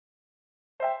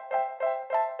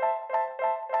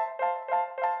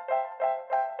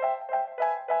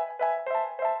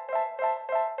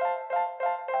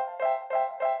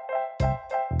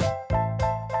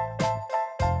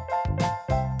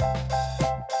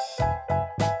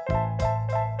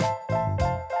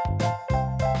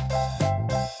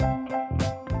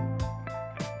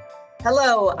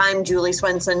Hello, I'm Julie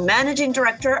Swenson, Managing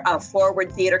Director of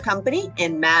Forward Theater Company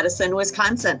in Madison,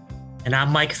 Wisconsin. And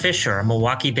I'm Mike Fisher, a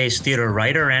Milwaukee-based theater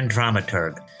writer and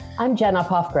dramaturg. I'm Jen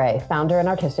Uphoff-Gray, founder and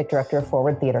artistic director of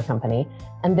Forward Theater Company,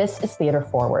 and this is Theater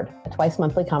Forward, a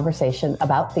twice-monthly conversation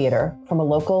about theater from a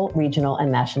local, regional,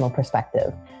 and national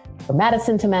perspective. From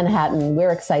Madison to Manhattan,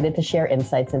 we're excited to share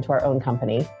insights into our own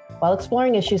company while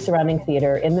exploring issues surrounding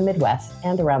theater in the Midwest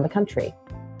and around the country.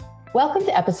 Welcome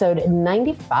to episode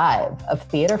 95 of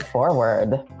Theater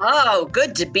Forward. Oh,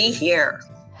 good to be here.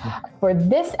 For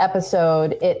this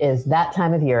episode, it is that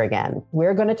time of year again.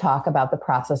 We're going to talk about the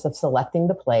process of selecting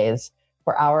the plays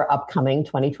for our upcoming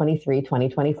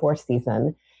 2023-2024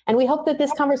 season. And we hope that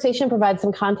this conversation provides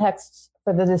some context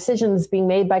for the decisions being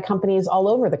made by companies all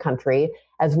over the country,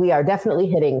 as we are definitely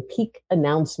hitting peak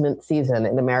announcement season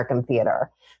in American theater.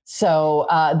 So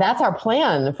that's our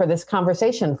plan for this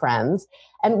conversation, friends.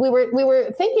 And we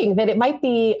were thinking that it might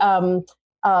be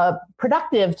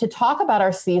productive to talk about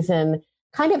our season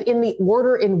kind of in the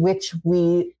order in which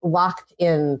we locked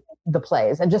in the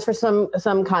plays. And just for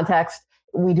some context,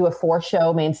 we do a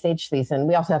 4-show main stage season.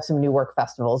 We also have some new work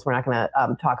festivals. We're not going to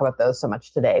talk about those so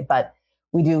much today, but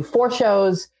we do 4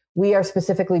 shows. We are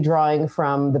specifically drawing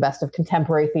from the best of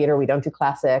contemporary theater. We don't do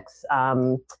classics.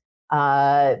 But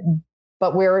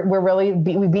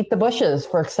we beat the bushes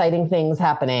for exciting things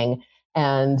happening.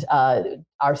 And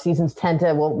our seasons tend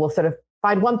to, we'll sort of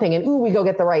find one thing and we go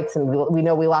get the rights and we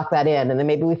know we lock that in. And then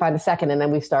maybe we find a second and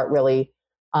then we start really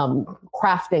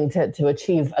crafting to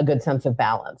achieve a good sense of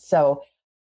balance. So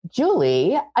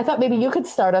Julie, I thought maybe you could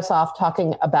start us off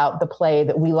talking about the play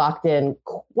that we locked in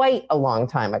quite a long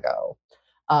time ago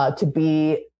to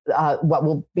be what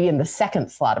will be in the second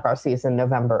slot of our season,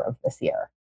 November of this year.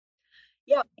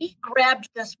 Yeah, we grabbed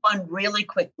this one really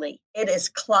quickly. It is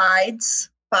Clyde's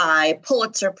by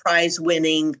Pulitzer Prize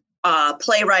winning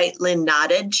playwright Lynn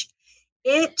Nottage.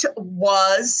 It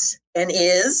was and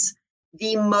is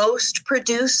the most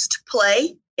produced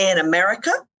play in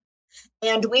America.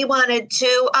 And we wanted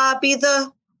to be the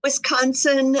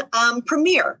Wisconsin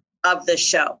premiere of the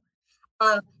show.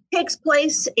 Takes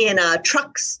place in a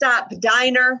truck stop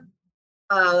diner.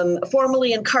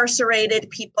 Formerly incarcerated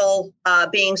people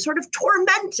being sort of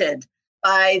tormented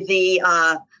by the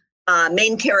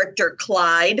main character,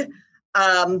 Clyde.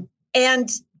 And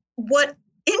what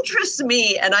interests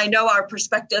me, and I know our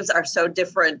perspectives are so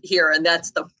different here, and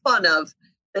that's the fun of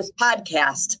this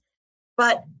podcast,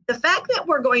 but the fact that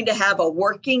we're going to have a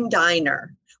working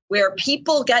diner where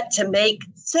people get to make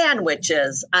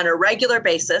sandwiches on a regular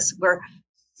basis. We're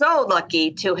so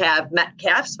lucky to have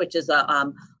Metcalf's, which is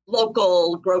a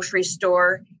local grocery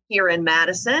store here in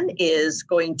Madison, is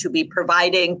going to be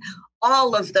providing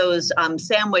all of those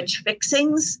sandwich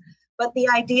fixings. But the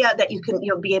idea that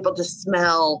you'll be able to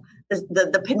smell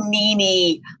the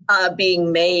panini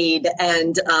being made,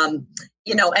 and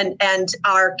and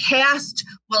our cast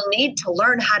will need to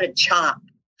learn how to chop.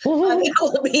 There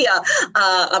will be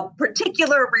a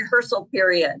particular rehearsal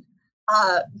period.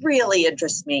 Really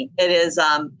interests me. It is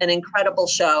an incredible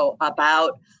show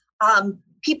about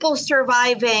people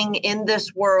surviving in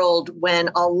this world when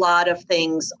a lot of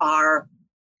things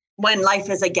when life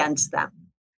is against them,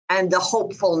 and the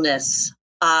hopefulness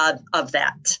of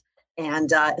that.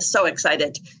 And so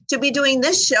excited to be doing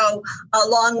this show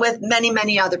along with many,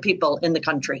 many other people in the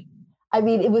country. I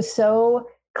mean, it was so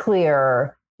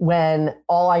clear when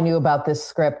all I knew about this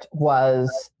script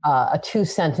was a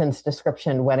 2-sentence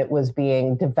description when it was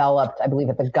being developed, I believe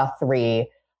at the Guthrie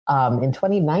in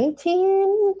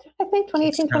 2019, I think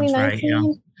 2018, 2019. Right,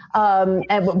 yeah.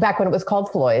 And back when it was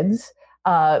called Floyd's.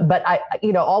 But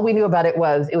all we knew about it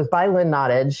was by Lynn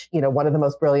Nottage, one of the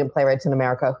most brilliant playwrights in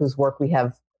America, whose work we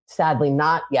have sadly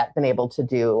not yet been able to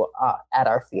do at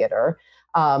our theater.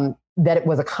 That it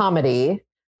was a comedy,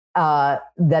 that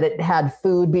it had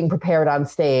food being prepared on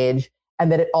stage,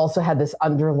 and that it also had this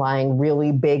underlying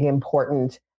really big,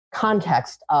 important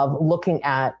context of looking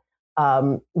at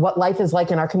what life is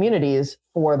like in our communities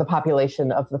for the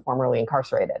population of the formerly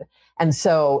incarcerated. And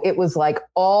so it was like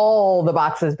all the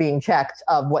boxes being checked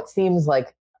of what seems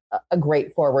like a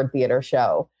great forward theater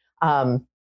show.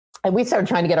 And we started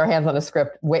trying to get our hands on a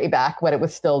script way back when it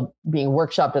was still being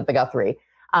workshopped at the Guthrie.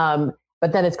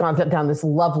 But then it's gone down this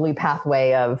lovely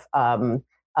pathway of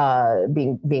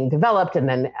being developed and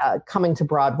then coming to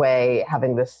Broadway,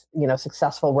 having this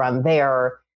successful run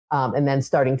there, and then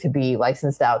starting to be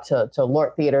licensed out to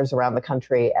LORT theaters around the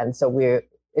country. And so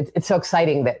it's so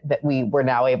exciting that we were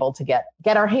now able to get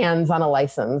our hands on a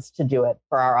license to do it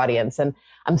for our audience. And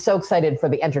I'm so excited for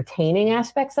the entertaining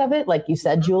aspects of it. Like you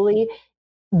said, Julie,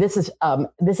 this is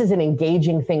an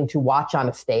engaging thing to watch on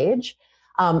a stage.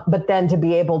 But then to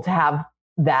be able to have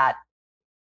that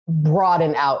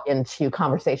broaden out into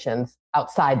conversations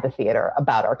outside the theater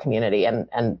about our community.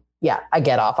 And yeah, I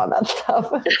get off on that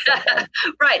stuff.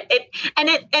 Right.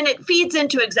 It feeds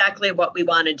into exactly what we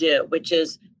want to do, which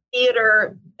is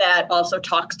theater that also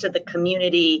talks to the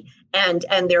community. And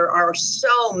there are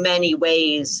so many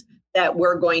ways that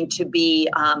we're going to be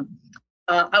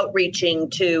outreaching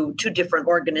to different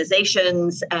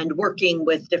organizations and working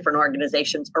with different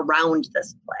organizations around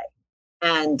this play.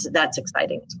 And that's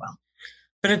exciting as well.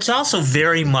 But it's also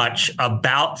very much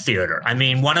about theater. I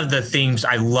mean, one of the themes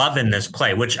I love in this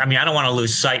play, which, I mean, I don't want to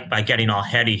lose sight by getting all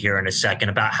heady here in a second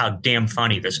about how damn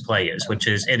funny this play is,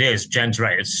 it is, Jen's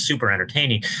right, it's super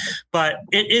entertaining. But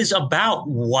it is about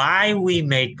why we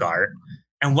make art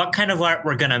and what kind of art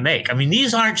we're going to make. I mean,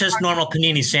 these aren't just normal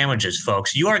panini sandwiches,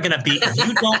 folks. You are going to be, if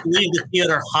you don't leave the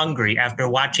theater hungry after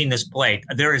watching this play,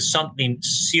 there is something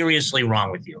seriously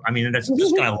wrong with you. I mean, it's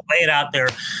just going to lay it out there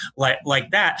like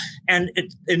that. And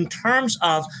in terms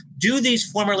of, do these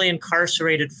formerly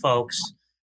incarcerated folks,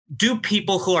 do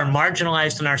people who are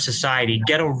marginalized in our society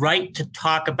get a right to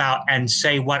talk about and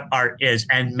say what art is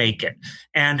and make it?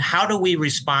 And how do we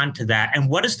respond to that? And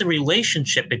what is the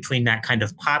relationship between that kind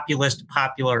of populist,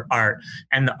 popular art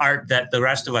and the art that the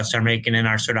rest of us are making in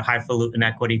our sort of highfalutin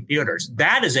equity theaters?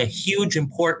 That is a huge,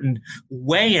 important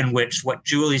way in which what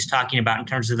Julie's talking about in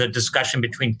terms of the discussion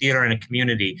between theater and a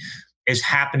community is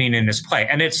happening in this play.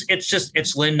 And it's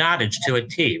Lynn Nottage to a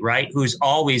T, right? Who's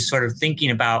always sort of thinking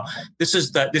about, this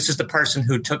is the person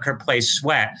who took her play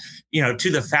Sweat,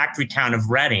 to the factory town of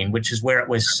Reading, which is where it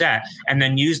was set, and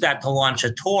then used that to launch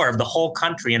a tour of the whole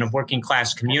country and of working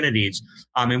class communities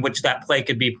in which that play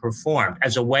could be performed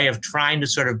as a way of trying to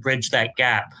sort of bridge that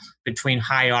gap between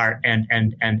high art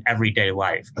and everyday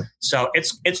life. So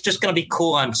it's just going to be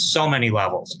cool on so many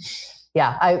levels.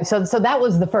 Yeah. So that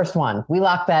was the first one. We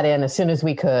locked that in as soon as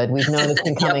we could. We've known it's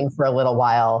been coming for a little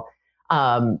while.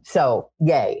 So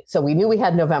yay. So we knew we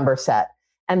had November set.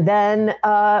 And then,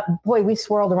 we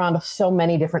swirled around so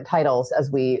many different titles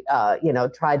as we,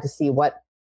 tried to see what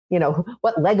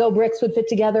Lego bricks would fit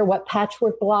together, what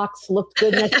patchwork blocks looked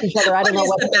good next to each other. I don't know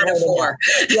what the metaphor.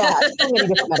 Yeah, so many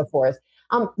different metaphors.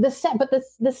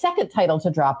 The second title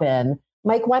to drop in,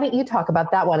 Mike, why don't you talk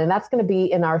about that one? And that's going to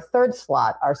be in our third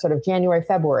slot, our sort of January,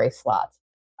 February slot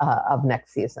of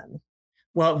next season.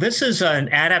 Well, this is an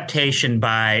adaptation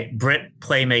by Brit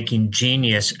playmaking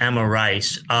genius Emma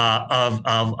Rice of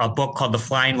a book called The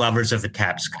Flying Lovers of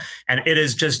Vitebsk. And it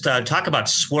is just, talk about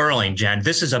swirling, Jen.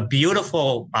 This is a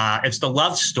beautiful, it's the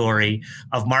love story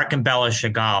of Mark and Bella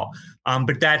Chagall.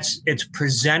 But it's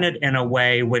presented in a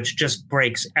way which just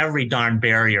breaks every darn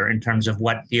barrier in terms of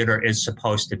what theater is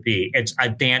supposed to be. It's a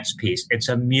dance piece. It's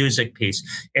a music piece.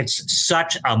 It's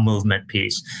such a movement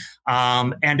piece.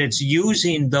 And it's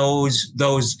using those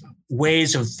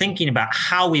ways of thinking about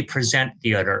how we present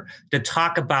theater to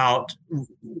talk about,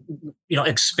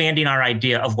 expanding our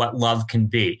idea of what love can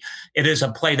be. It is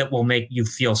a play that will make you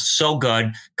feel so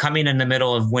good coming in the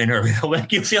middle of winter. It'll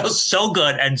make you feel so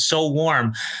good and so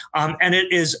warm. And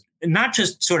it is not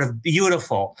just sort of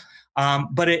beautiful,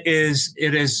 but it is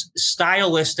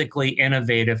stylistically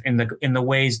innovative in the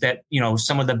ways that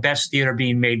some of the best theater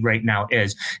being made right now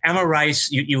is. Emma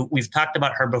Rice, we've talked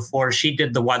about her before. She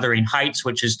did The Wuthering Heights,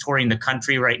 which is touring the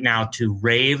country right now to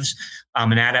raves,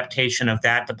 an adaptation of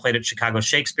that played at Chicago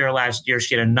Shakespeare last year.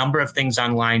 She had a number of things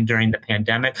online during the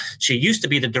pandemic. She used to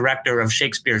be the director of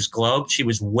Shakespeare's Globe. She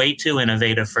was way too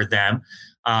innovative for them.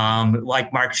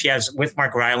 Like Mark, she has with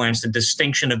Mark Rylance the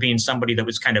distinction of being somebody that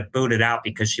was kind of booted out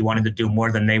because she wanted to do more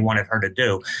than they wanted her to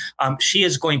do. She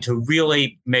is going to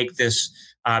really make this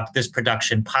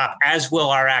production pop, as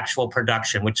will our actual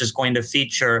production, which is going to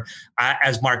feature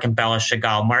as Mark and Bella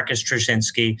Chagall, Marcus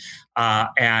Trzynski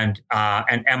and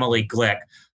Emily Glick,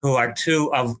 who are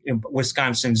two of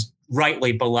Wisconsin's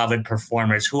rightly beloved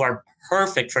performers who are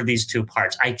perfect for these two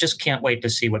parts. I just can't wait to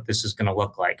see what this is going to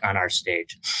look like on our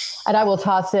stage. And I will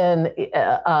toss in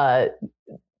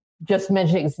just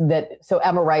mentioning that. So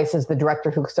Emma Rice is the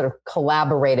director who sort of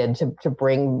collaborated to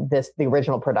bring the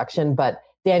original production, but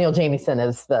Daniel Jamieson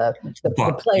is the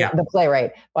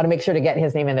playwright. Want to make sure to get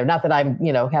his name in there. Not that I'm,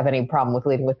 have any problem with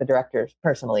leading with the directors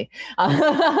personally,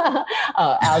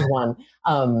 as one.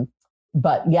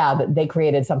 But yeah, they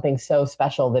created something so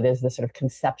special that is the sort of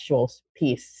conceptual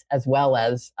piece, as well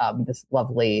as this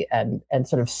lovely and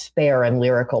sort of spare and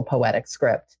lyrical poetic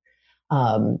script.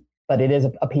 But it is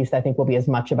a piece that I think will be as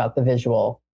much about the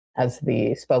visual as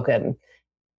the spoken,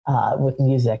 with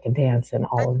music and dance and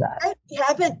all of that.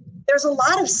 There's a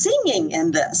lot of singing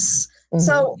in this. Mm-hmm.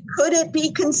 So could it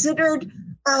be considered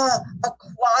a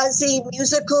quasi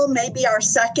musical, maybe our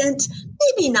second,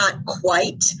 maybe not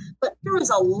quite, but there is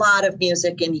a lot of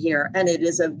music in here, and it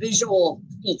is a visual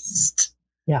feast.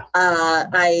 Yeah.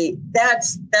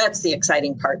 That's the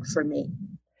exciting part for me.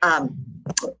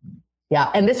 Yeah,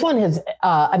 and this one has,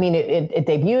 it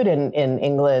debuted in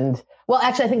England. Well,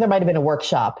 actually, I think there might have been a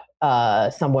workshop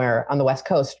somewhere on the West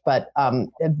Coast, but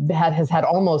it has had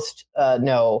almost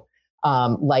no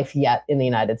life yet in the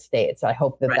United States. I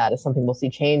hope that that is something we'll see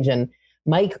change. And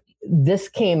Mike, this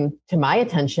came to my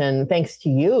attention thanks to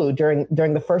you during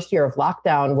the first year of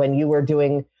lockdown, when you were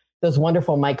doing those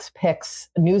wonderful Mike's Picks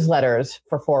newsletters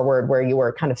for Forward, where you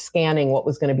were kind of scanning what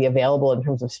was going to be available in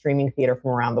terms of streaming theater from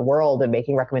around the world and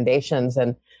making recommendations.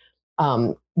 And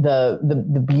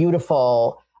the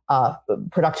beautiful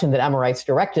production that Emma Rice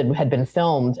directed had been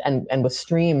filmed and was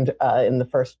streamed in the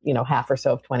first half or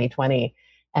so of 2020.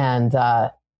 And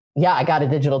I got a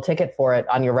digital ticket for it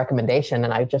on your recommendation,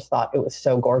 and I just thought it was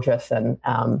so gorgeous. And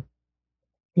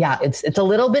it's a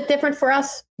little bit different for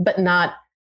us, but not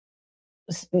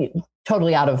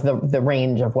totally out of the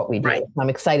range of what we do. Right. I'm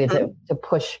excited to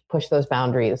push those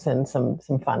boundaries in some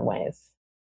fun ways.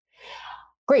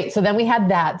 Great. So then we had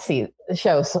that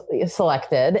show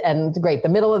selected, and great. The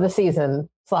middle of the season,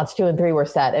 slots 2 and 3 were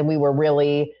set, and we were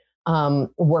really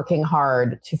working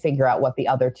hard to figure out what the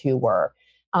other 2 were.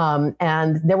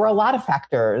 And there were a lot of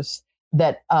factors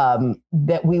that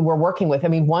we were working with. I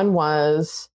mean, one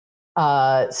was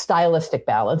stylistic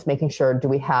balance, making sure, do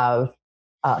we have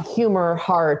humor,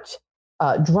 heart,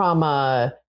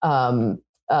 drama, all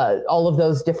of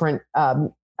those different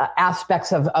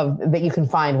aspects of that you can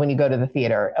find when you go to the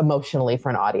theater emotionally for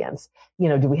an audience.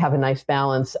 Do we have a nice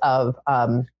balance of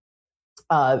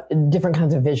different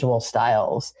kinds of visual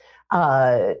styles,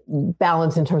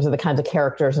 balance in terms of the kinds of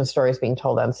characters and stories being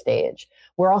told on stage.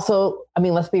 We're also,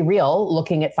 let's be real,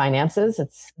 looking at finances.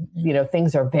 It's,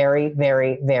 things are very,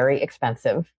 very, very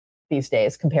expensive these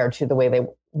days compared to the way they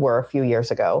were a few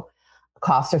years ago.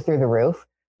 Costs are through the roof.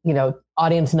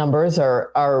 Audience numbers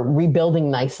are rebuilding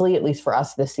nicely, at least for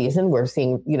us this season. We're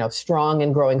seeing, strong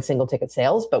and growing single ticket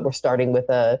sales, but we're starting with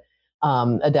a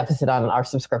deficit on our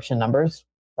subscription numbers,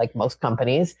 like most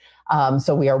companies.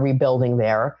 So we are rebuilding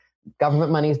there.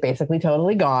 Government money is basically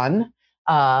totally gone.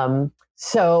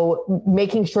 So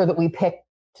making sure that we pick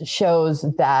shows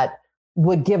that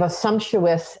would give a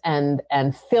sumptuous and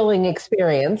filling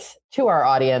experience to our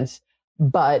audience,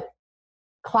 but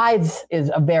Clyde's is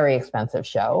a very expensive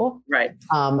show. Right.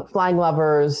 Flying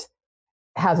Lovers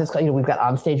has its, we've got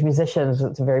onstage musicians.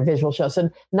 It's a very visual show.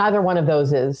 So neither one of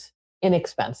those is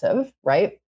inexpensive,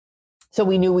 right? So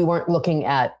we knew we weren't looking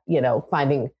at,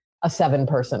 finding a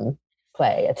 7-person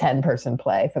play, a 10-person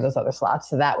play for those other slots.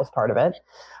 So that was part of it.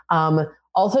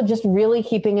 Also, just really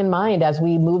keeping in mind, as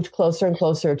we moved closer and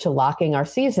closer to locking our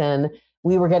season,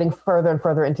 we were getting further and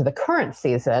further into the current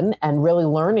season and really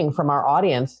learning from our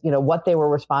audience, what they were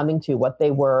responding to, what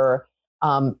they were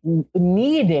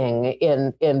needing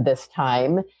in this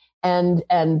time,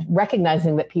 and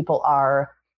recognizing that people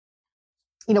are,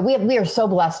 we are so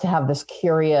blessed to have this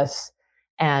curious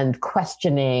and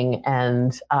questioning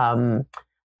and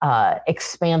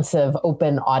expansive,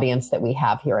 open audience that we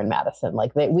have here in Madison.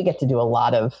 Like we get to do a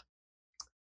lot of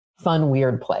fun,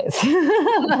 weird plays.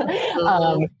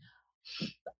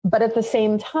 But at the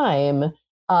same time,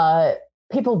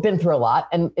 people have been through a lot,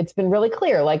 and it's been really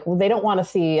clear, like they don't want to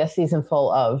see a season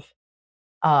full of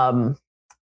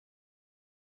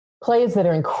plays that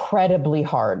are incredibly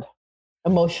hard,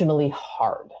 emotionally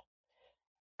hard.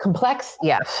 Complex,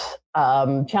 yes.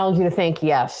 Challenge you to think,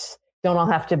 yes. Don't all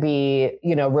have to be,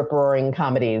 rip-roaring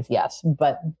comedies, yes.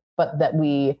 But that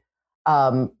we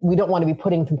don't want to be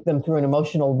putting them through an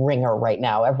emotional ringer right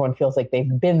now. Everyone feels like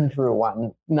they've been through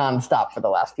one nonstop for the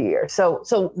last few years. So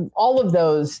all of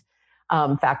those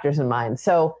factors in mind.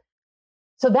 So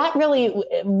that really,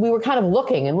 we were kind of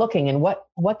looking and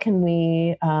what can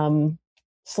we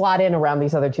slot in around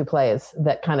these other 2 plays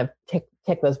that kind of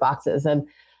tick those boxes. And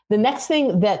the next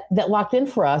thing that locked in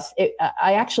for us,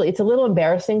 it's a little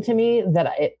embarrassing to me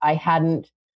that I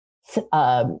hadn't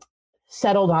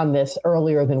settled on this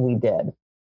earlier than we did.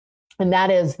 And that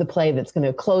is the play that's going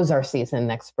to close our season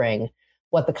next spring,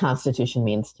 What the Constitution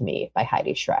Means to Me by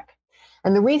Heidi Schreck.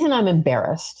 And the reason I'm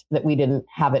embarrassed that we didn't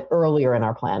have it earlier in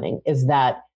our planning is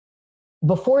that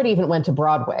before it even went to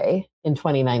Broadway in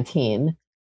 2019,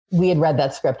 we had read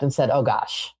that script and said, oh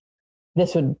gosh,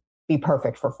 this would be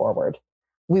perfect for Forward.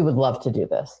 We would love to do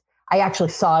this. I actually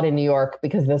saw it in New York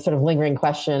because the sort of lingering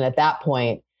question at that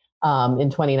point in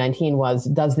 2019 was,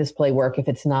 does this play work if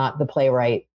it's not the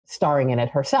playwright starring in it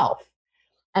herself?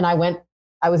 And I went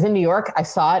I was in New York. I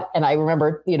saw it, and I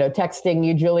remember, texting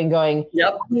you, Julie, going,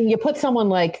 Yep. You put someone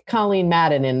like Colleen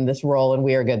Madden in this role, and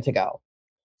we are good to go.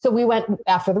 So we went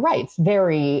after the rights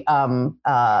very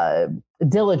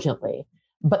diligently.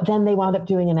 But then they wound up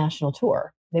doing a national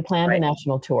tour. They planned a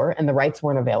national tour, and the rights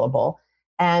weren't available.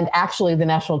 And actually, the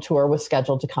national tour was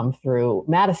scheduled to come through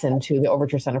Madison to the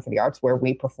Overture Center for the Arts, where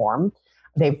we perform.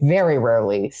 They very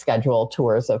rarely schedule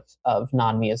tours of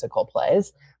non-musical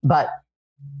plays, but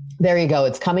there you go.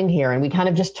 It's coming here. And we kind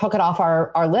of just took it off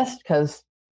our list because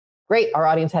great, our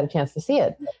audience had a chance to see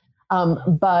it.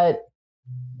 But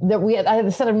I had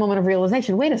a sudden moment of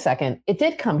realization. Wait a second. It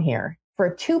did come here for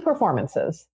 2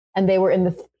 performances, and they were in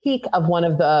the peak of one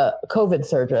of the COVID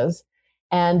surges.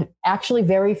 And actually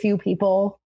very few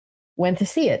people went to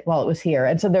see it while it was here.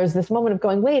 And so there's this moment of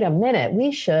going, wait a minute,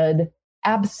 we should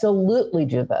absolutely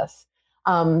do this.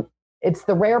 It's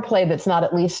the rare play that's not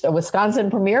at least a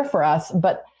Wisconsin premiere for us,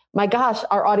 but my gosh,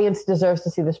 our audience deserves to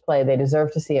see this play. They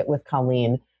deserve to see it with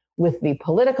Colleen. With the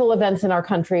political events in our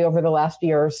country over the last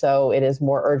year or so, it is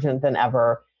more urgent than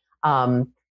ever. And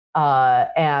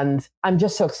I'm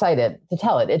just so excited to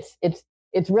tell it.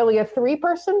 It's really a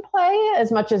 3-person play,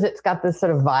 as much as it's got this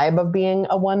sort of vibe of being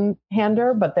a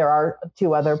one-hander, but there are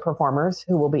 2 other performers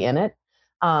who will be in it.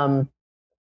 But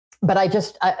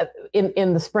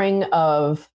in the spring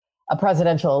of a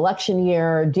presidential election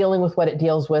year, dealing with what it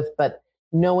deals with, but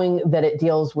knowing that it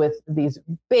deals with these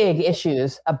big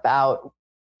issues about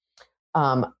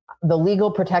the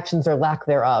legal protections or lack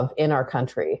thereof in our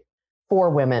country for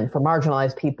women, for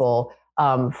marginalized people,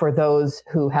 for those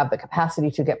who have the capacity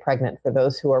to get pregnant, for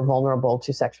those who are vulnerable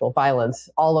to sexual violence,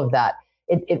 all of that.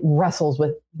 It wrestles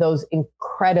with those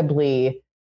incredibly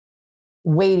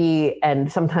weighty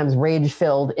and sometimes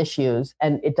rage-filled issues,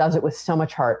 and it does it with so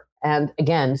much heart and,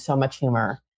 again, so much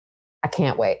humor. I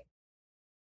can't wait.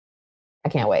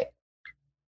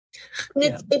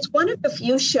 It's one of the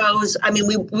few shows. I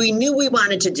mean, we knew we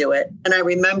wanted to do it, and I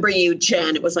remember you,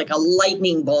 Jen. It was like a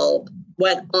lightning bulb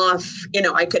went off.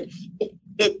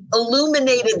 It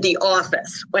illuminated the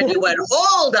office when you went,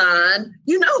 hold on,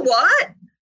 you know what?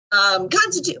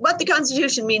 What the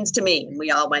Constitution means to me. And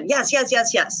we all went, yes. You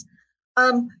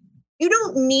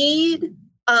don't need,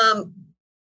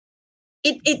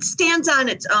 it stands on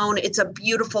its own. It's a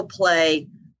beautiful play.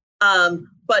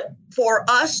 But for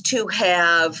us to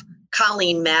have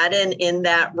Colleen Madden in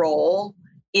that role,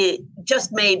 it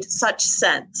just made such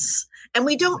sense. And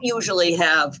we don't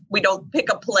pick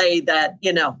a play that,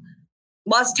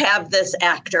 must have this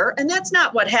actor. And that's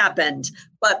not what happened.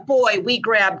 But boy, we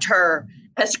grabbed her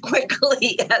as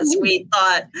quickly as we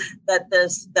thought that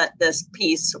this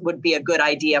piece would be a good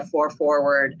idea for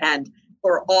forward, and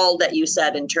for all that you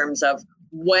said in terms of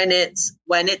when it's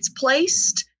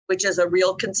placed, which is a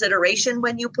real consideration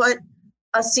when you put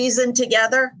a season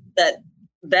together,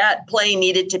 that play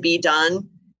needed to be done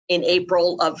in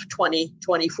April of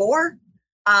 2024.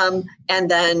 And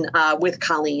then with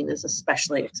Colleen is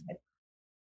especially exciting.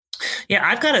 Yeah,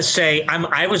 I've got to say,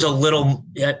 I was a little,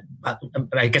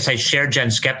 I guess I shared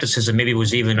Jen's skepticism, maybe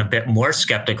was even a bit more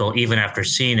skeptical, even after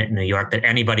seeing it in New York, that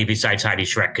anybody besides Heidi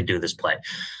Schreck could do this play.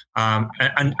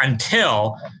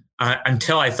 Until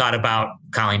I thought about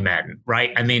Colleen Madden,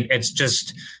 right? I mean, it's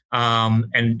just,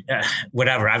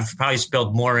 whatever. I've probably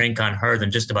spilled more ink on her than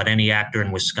just about any actor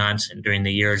in Wisconsin during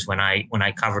the years when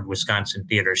I covered Wisconsin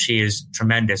theater. She is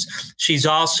tremendous. She's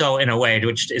also, in a way,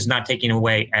 which is not taking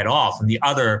away at all from the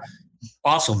other,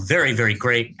 also very, very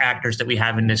great actors that we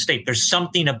have in this state. There's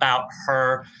something about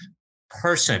her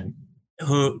person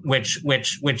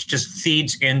which just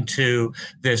feeds into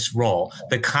this role.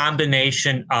 The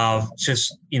combination of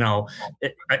just,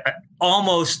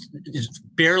 almost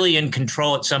barely in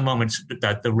control at some moments,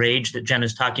 the rage that Jen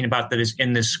is talking about that is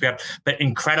in this script, but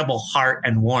incredible heart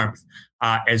and warmth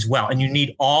as well. And you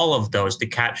need all of those to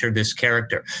capture this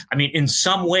character. I mean, in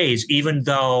some ways, even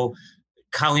though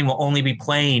Colleen will only be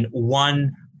playing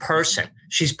one person,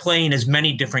 she's playing as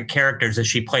many different characters as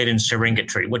she played in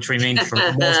Seringatry, which remained for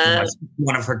most of us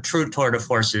one of her true tour de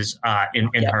forces in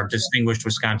her distinguished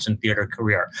Wisconsin theater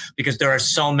career, because there are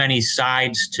so many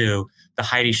sides to the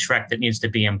Heidi Schreck that needs to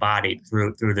be embodied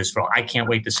through this role. I can't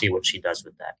wait to see what she does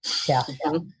with that. Yeah.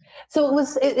 So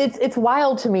it's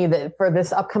wild to me that for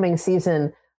this upcoming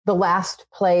season, the last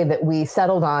play that we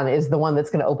settled on is the one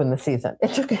that's going to open the season.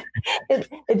 It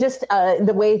just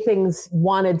the way things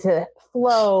wanted to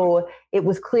flow, it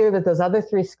was clear that those other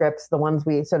 3 scripts, the ones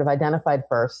we sort of identified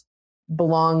first,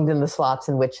 belonged in the slots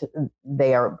in which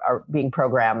they are being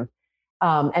programmed,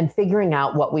 and figuring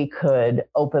out what we could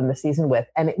open the season with.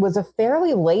 And it was a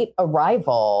fairly late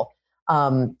arrival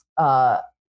of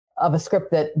a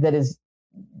script that is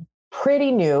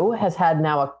pretty new, has had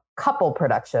now a couple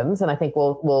productions, and I think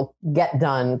will get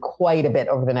done quite a bit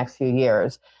over the next few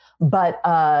years. But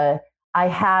I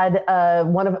had a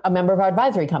member of our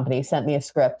advisory company sent me a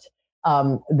script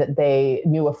that they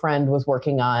knew a friend was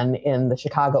working on in the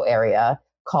Chicago area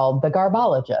called The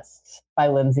Garbologists by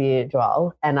Lindsay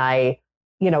Joel. And I,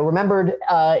 remembered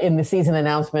in the season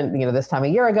announcement, this time a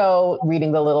year ago,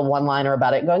 reading the little one-liner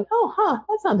about it, going,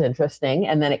 that sounds interesting.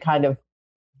 And then it kind of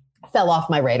fell off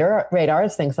my radar,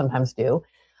 as things sometimes do.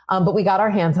 But we got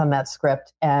our hands on that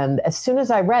script. And as soon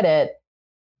as I read it,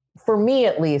 for me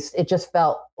at least, it just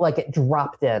felt like it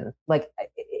dropped in. Like,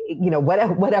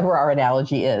 whatever our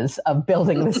analogy is of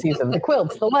building the season, the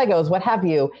quilts, the Legos, what have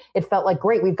you, it felt like,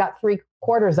 great, we've got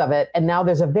 3/4 of it. And now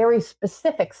there's a very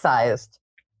specific sized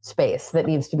space that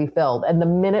needs to be filled. And the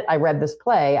minute I read this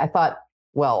play, I thought,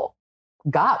 well,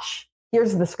 gosh,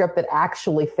 here's the script that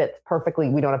actually fits perfectly.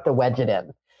 We don't have to wedge it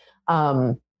in.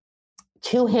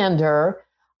 Two-hander,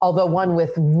 although one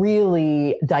with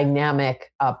really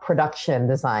dynamic production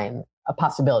design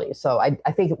possibilities. So I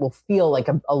think it will feel like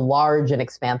a large and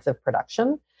expansive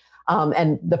production.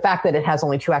 And the fact that it has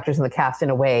only 2 actors in the cast in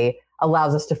a way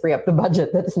allows us to free up the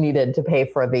budget that's needed to pay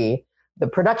for the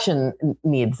production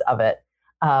needs of it.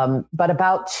 But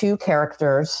about 2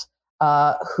 characters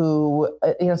who,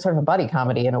 sort of a buddy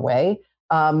comedy in a way,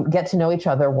 get to know each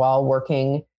other while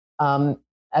working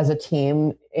as a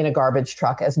team in a garbage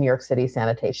truck as New York City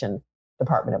Sanitation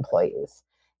Department employees.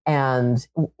 And,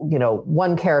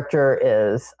 one character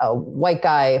is a white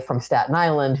guy from Staten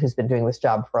Island who's been doing this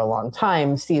job for a long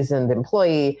time, seasoned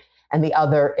employee. And the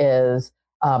other is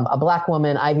a Black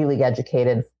woman, Ivy League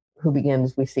educated, who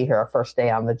begins, we see her first day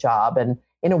on the job. And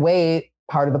in a way,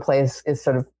 part of the play is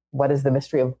sort of, what is the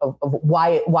mystery of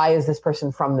why is this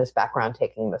person from this background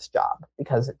taking this job?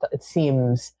 Because it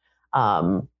seems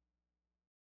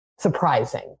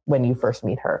surprising when you first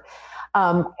meet her.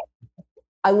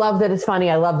 I love that it's funny.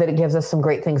 I love that it gives us some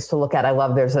great things to look at. I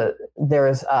love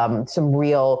there's some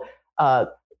real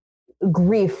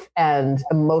grief and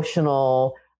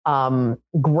emotional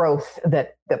growth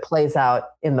that plays out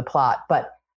in the plot.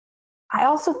 But I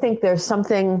also think there's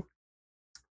something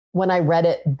when I read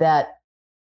it that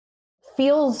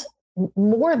feels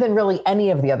more than really any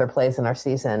of the other plays in our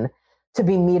season to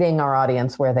be meeting our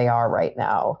audience where they are right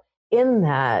now, in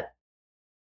that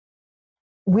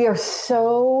we are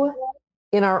so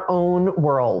in our own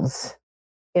worlds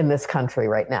in this country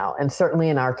right now. And certainly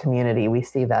in our community, we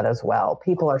see that as well.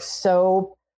 People are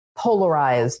so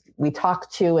polarized. We talk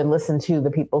to and listen to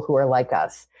the people who are like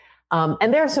us.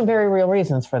 And there are some very real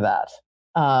reasons for that.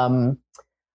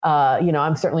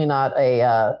 I'm certainly not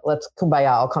let's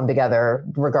kumbaya, all come together,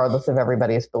 regardless of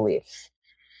everybody's beliefs.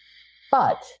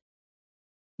 But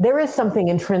there is something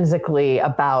intrinsically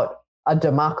about a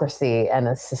democracy and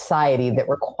a society that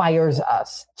requires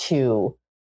us to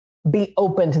be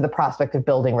open to the prospect of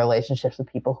building relationships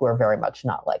with people who are very much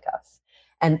not like us.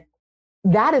 And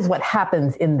that is what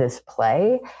happens in this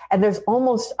play. And there's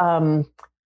almost a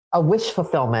wish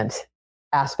fulfillment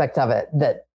aspect of it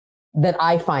that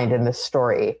I find in this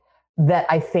story that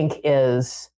I think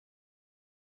is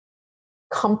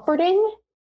comforting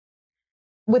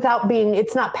without being,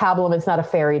 it's not pablum, it's not a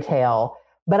fairy tale.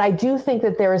 But I do think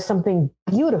that there is something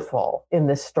beautiful in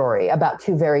this story about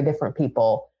 2 very different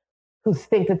people who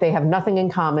think that they have nothing in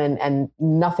common and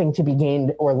nothing to be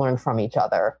gained or learned from each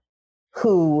other,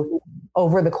 who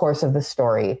over the course of the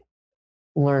story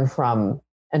learn from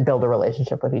and build a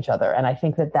relationship with each other. And I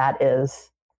think that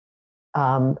is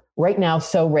right now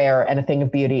so rare and a thing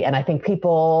of beauty. And I think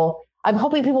I'm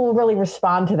hoping people will really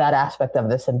respond to that aspect of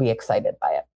this and be excited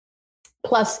by it.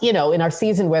 Plus, in our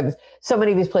season where so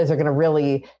many of these plays are going to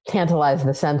really tantalize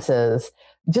the senses,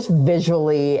 just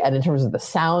visually and in terms of the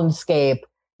soundscape,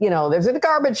 there's a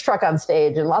garbage truck on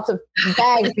stage and lots of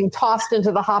bags being tossed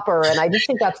into the hopper. And I just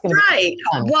think that's going to be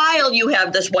fun. While you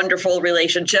have this wonderful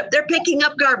relationship, they're picking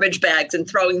up garbage bags and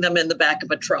throwing them in the back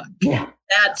of a truck. Yeah.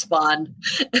 That's fun.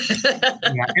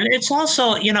 Yeah. And it's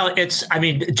also,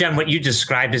 Jen, what you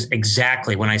described is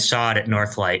exactly when I saw it at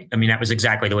Northlight. That was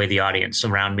exactly the way the audience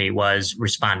around me was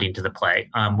responding to the play,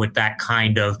 with that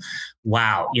kind of,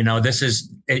 wow,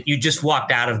 you just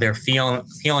walked out of there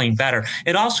feeling better.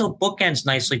 It also bookends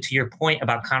nicely to your point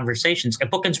about conversations.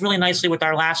 It bookends really nicely with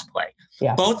our last play.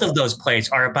 Yeah. Both of those plays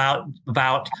are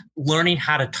about learning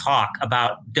how to talk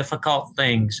about difficult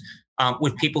things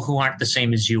with people who aren't the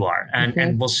same as you are.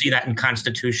 And we'll see that in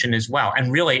Constitution as well.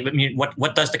 And really, I mean,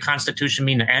 what does the Constitution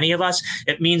mean to any of us?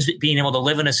 It means being able to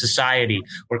live in a society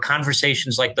where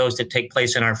conversations like those that take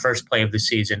place in our first play of the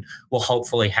season will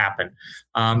hopefully happen.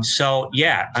 So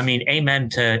yeah, I mean, amen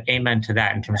to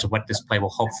that in terms of what this play will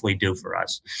hopefully do for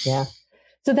us. Yeah.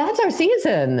 So that's our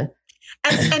season.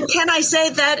 And can I say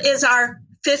that is our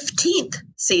 15th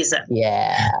season?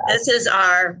 Yeah. This is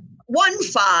our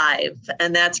 1-5,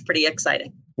 and that's pretty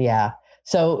exciting. Yeah.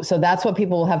 So that's what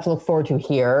people will have to look forward to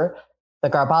here. The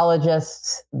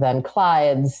Garbologists, then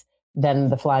Clydes, then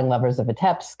the Flying Lovers of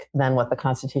Vitebsk, then What the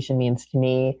Constitution Means to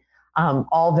Me.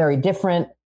 All very different,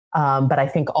 but I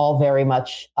think all very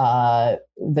much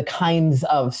the kinds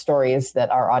of stories that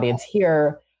our audience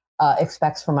here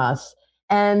expects from us.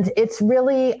 And it's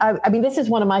really, I mean, this is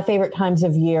one of my favorite times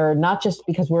of year, not just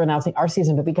because we're announcing our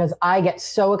season, but because I get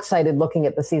so excited looking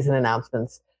at the season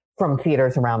announcements from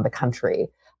theaters around the country,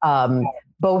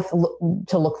 both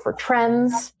to look for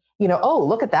trends, oh,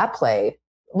 look at that play.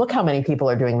 Look how many people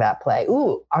are doing that play.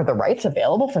 Ooh, are the rights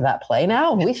available for that play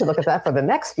now? We should look at that for the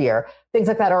next year. Things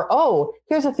like that. Or, oh,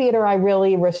 here's a theater I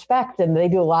really respect, and they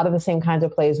do a lot of the same kinds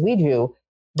of plays we do.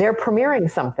 They're premiering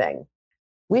something.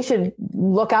 We should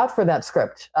look out for that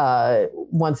script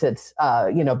once it's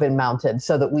been mounted,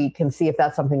 so that we can see if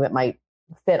that's something that might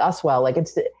fit us well. Like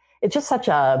it's just such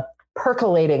a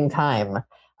percolating time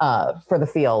for the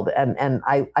field, and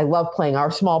I love playing our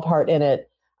small part in it,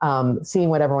 seeing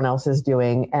what everyone else is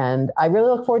doing, and I really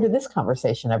look forward to this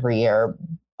conversation every year,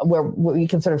 where we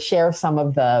can sort of share some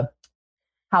of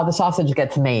how the sausage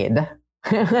gets made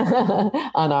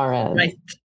on our end. Right.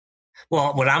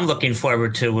 Well, what I'm looking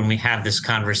forward to when we have this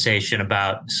conversation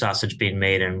about sausage being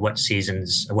made and what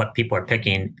seasons, what people are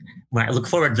picking, when I look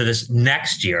forward to this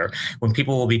next year, when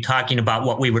people will be talking about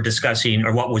what we were discussing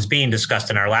or what was being discussed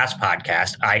in our last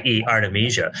podcast, i.e.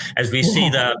 Artemisia, as we see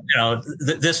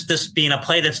this being a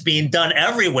play that's being done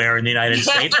everywhere in the United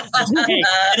States.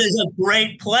 It is a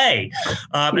great play.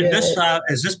 And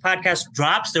as this podcast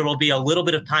drops, there will be a little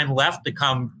bit of time left to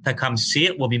come see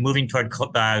it. We'll be moving toward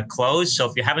close. So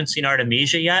if you haven't seen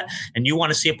Artemisia yet and you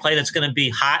want to see a play that's going to be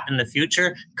hot in the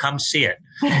future, come see it.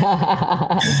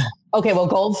 Okay, well,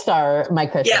 gold star,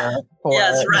 Mike Fisher, for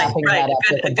wrapping that up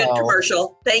with a good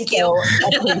commercial. Thank you.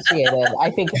 Appreciated.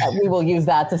 I think we will use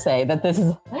that to say that this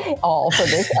is all for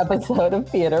this episode of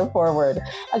Theater Forward,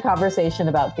 a conversation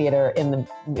about theater in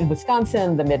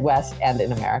Wisconsin, the Midwest, and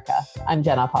in America. I'm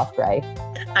Jenna Hoff-Gray.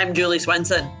 I'm Julie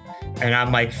Swenson. And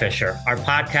I'm Mike Fisher. Our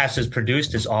podcast is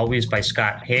produced, as always, by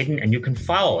Scott Hayden, and you can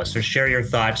follow us or share your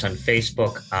thoughts on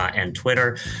Facebook and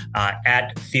Twitter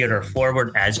at Theater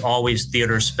Forward. As always,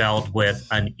 theater spelled with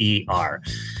an ER.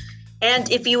 And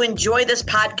if you enjoy this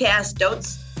podcast, don't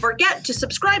forget to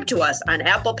subscribe to us on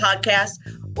Apple Podcasts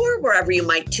or wherever you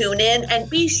might tune in. And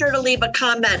be sure to leave a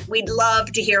comment. We'd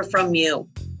love to hear from you.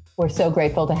 We're so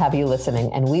grateful to have you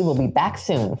listening, and we will be back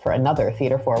soon for another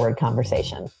Theater Forward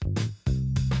conversation.